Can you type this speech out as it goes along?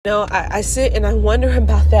I sit and I wonder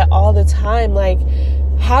about that all the time. Like,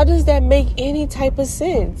 how does that make any type of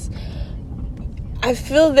sense? I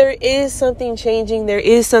feel there is something changing. There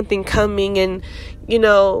is something coming. And,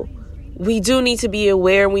 we do need to be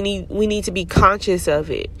aware. We need to be conscious of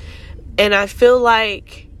it. And I feel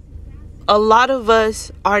like a lot of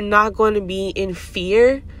us are not going to be in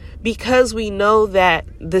fear because we know that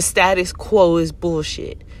the status quo is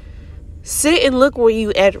bullshit. Sit and look where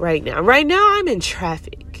you at right now. Right now, I'm in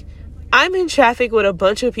traffic. I'm in traffic with a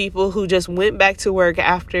bunch of people who just went back to work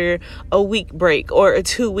after a week break or a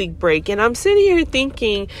 2-week break. And I'm sitting here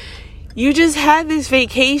thinking, you just had this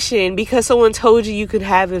vacation because someone told you could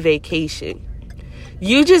have a vacation.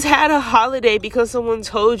 You just had a holiday because someone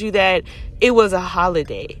told you that it was a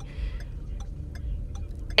holiday.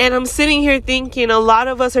 And I'm sitting here thinking, a lot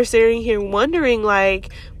of us are sitting here wondering,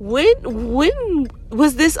 like, when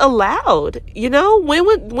was this allowed?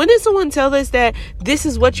 When did someone tell us that this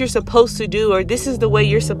is what you're supposed to do or this is the way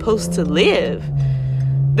you're supposed to live?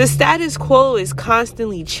 The status quo is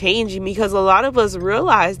constantly changing because a lot of us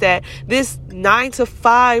realize that this 9 to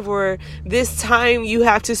 5 or this time you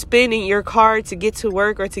have to spend in your car to get to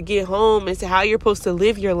work or to get home is how you're supposed to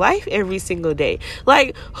live your life every single day.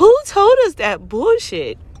 Like, who told us that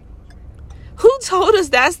bullshit? Who told us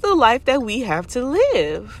that's the life that we have to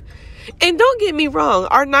live? And don't get me wrong,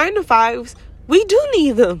 our 9 to 5s, we do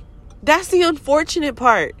need them. That's the unfortunate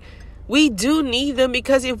part. We do need them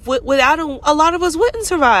because without them, a lot of us wouldn't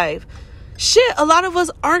survive. Shit, a lot of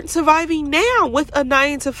us aren't surviving now with a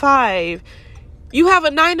 9 to 5. You have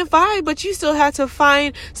a 9 to 5, but you still have to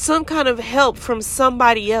find some kind of help from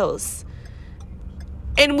somebody else.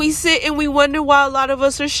 And we sit and we wonder why a lot of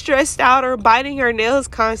us are stressed out or biting our nails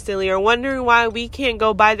constantly or wondering why we can't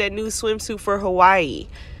go buy that new swimsuit for Hawaii.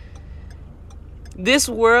 This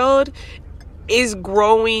world is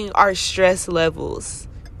growing our stress levels.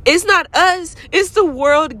 It's not us. It's the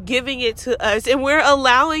world giving it to us. And we're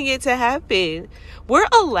allowing it to happen. We're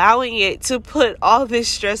allowing it to put all this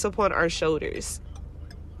stress upon our shoulders.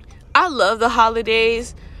 I love the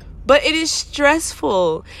holidays, but it is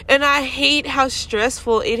stressful. And I hate how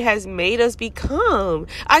stressful it has made us become.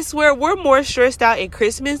 I swear we're more stressed out at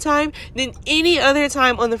Christmas time than any other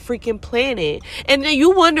time on the freaking planet. And then you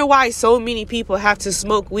wonder why so many people have to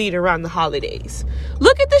smoke weed around the holidays.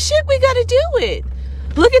 Look at the shit we got to deal with.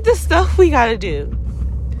 Look at the stuff we got to do.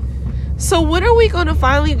 So when are we going to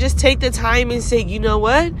finally just take the time and say, you know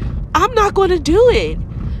what? I'm not going to do it.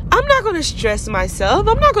 I'm not going to stress myself.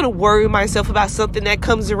 I'm not going to worry myself about something that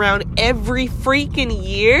comes around every freaking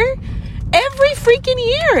year. Every freaking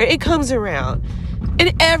year it comes around.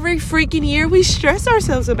 And every freaking year we stress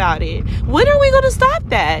ourselves about it. When are we going to stop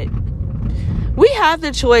that? We have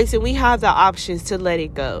the choice and we have the options to let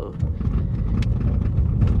it go.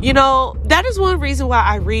 That is one reason why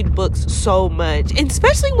I read books so much. And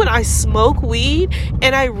especially when I smoke weed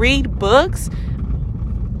and I read books,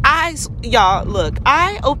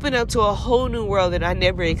 I open up to a whole new world that I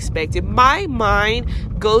never expected. My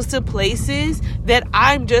mind goes to places that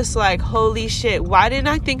I'm just like, holy shit, why didn't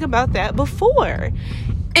I think about that before?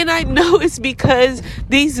 And I know it's because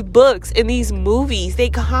these books and these movies, they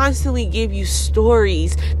constantly give you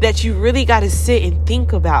stories that you really got to sit and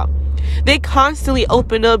think about. They constantly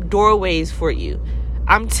open up doorways for you.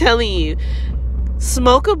 I'm telling you,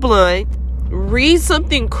 smoke a blunt, read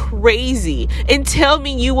something crazy, and tell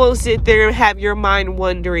me you won't sit there and have your mind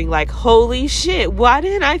wondering like, holy shit, why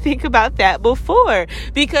didn't I think about that before?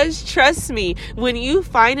 Because trust me, when you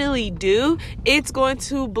finally do, it's going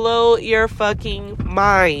to blow your fucking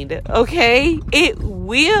mind, okay? It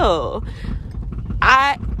will.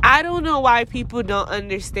 I don't know why people don't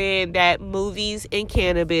understand that movies and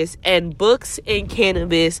cannabis and books and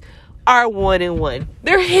cannabis are one in one.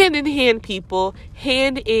 They're hand in hand, people.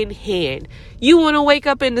 Hand in hand. You want to wake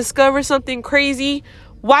up and discover something crazy?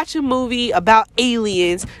 Watch a movie about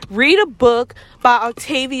aliens. Read a book by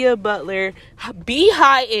Octavia Butler. Be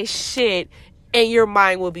high as shit. And your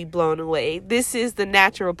mind will be blown away. This is the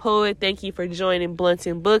Natural Poet. Thank you for joining Blunts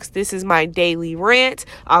and Books. This is my daily rant.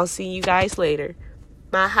 I'll see you guys later.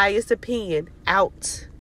 My highest opinion out.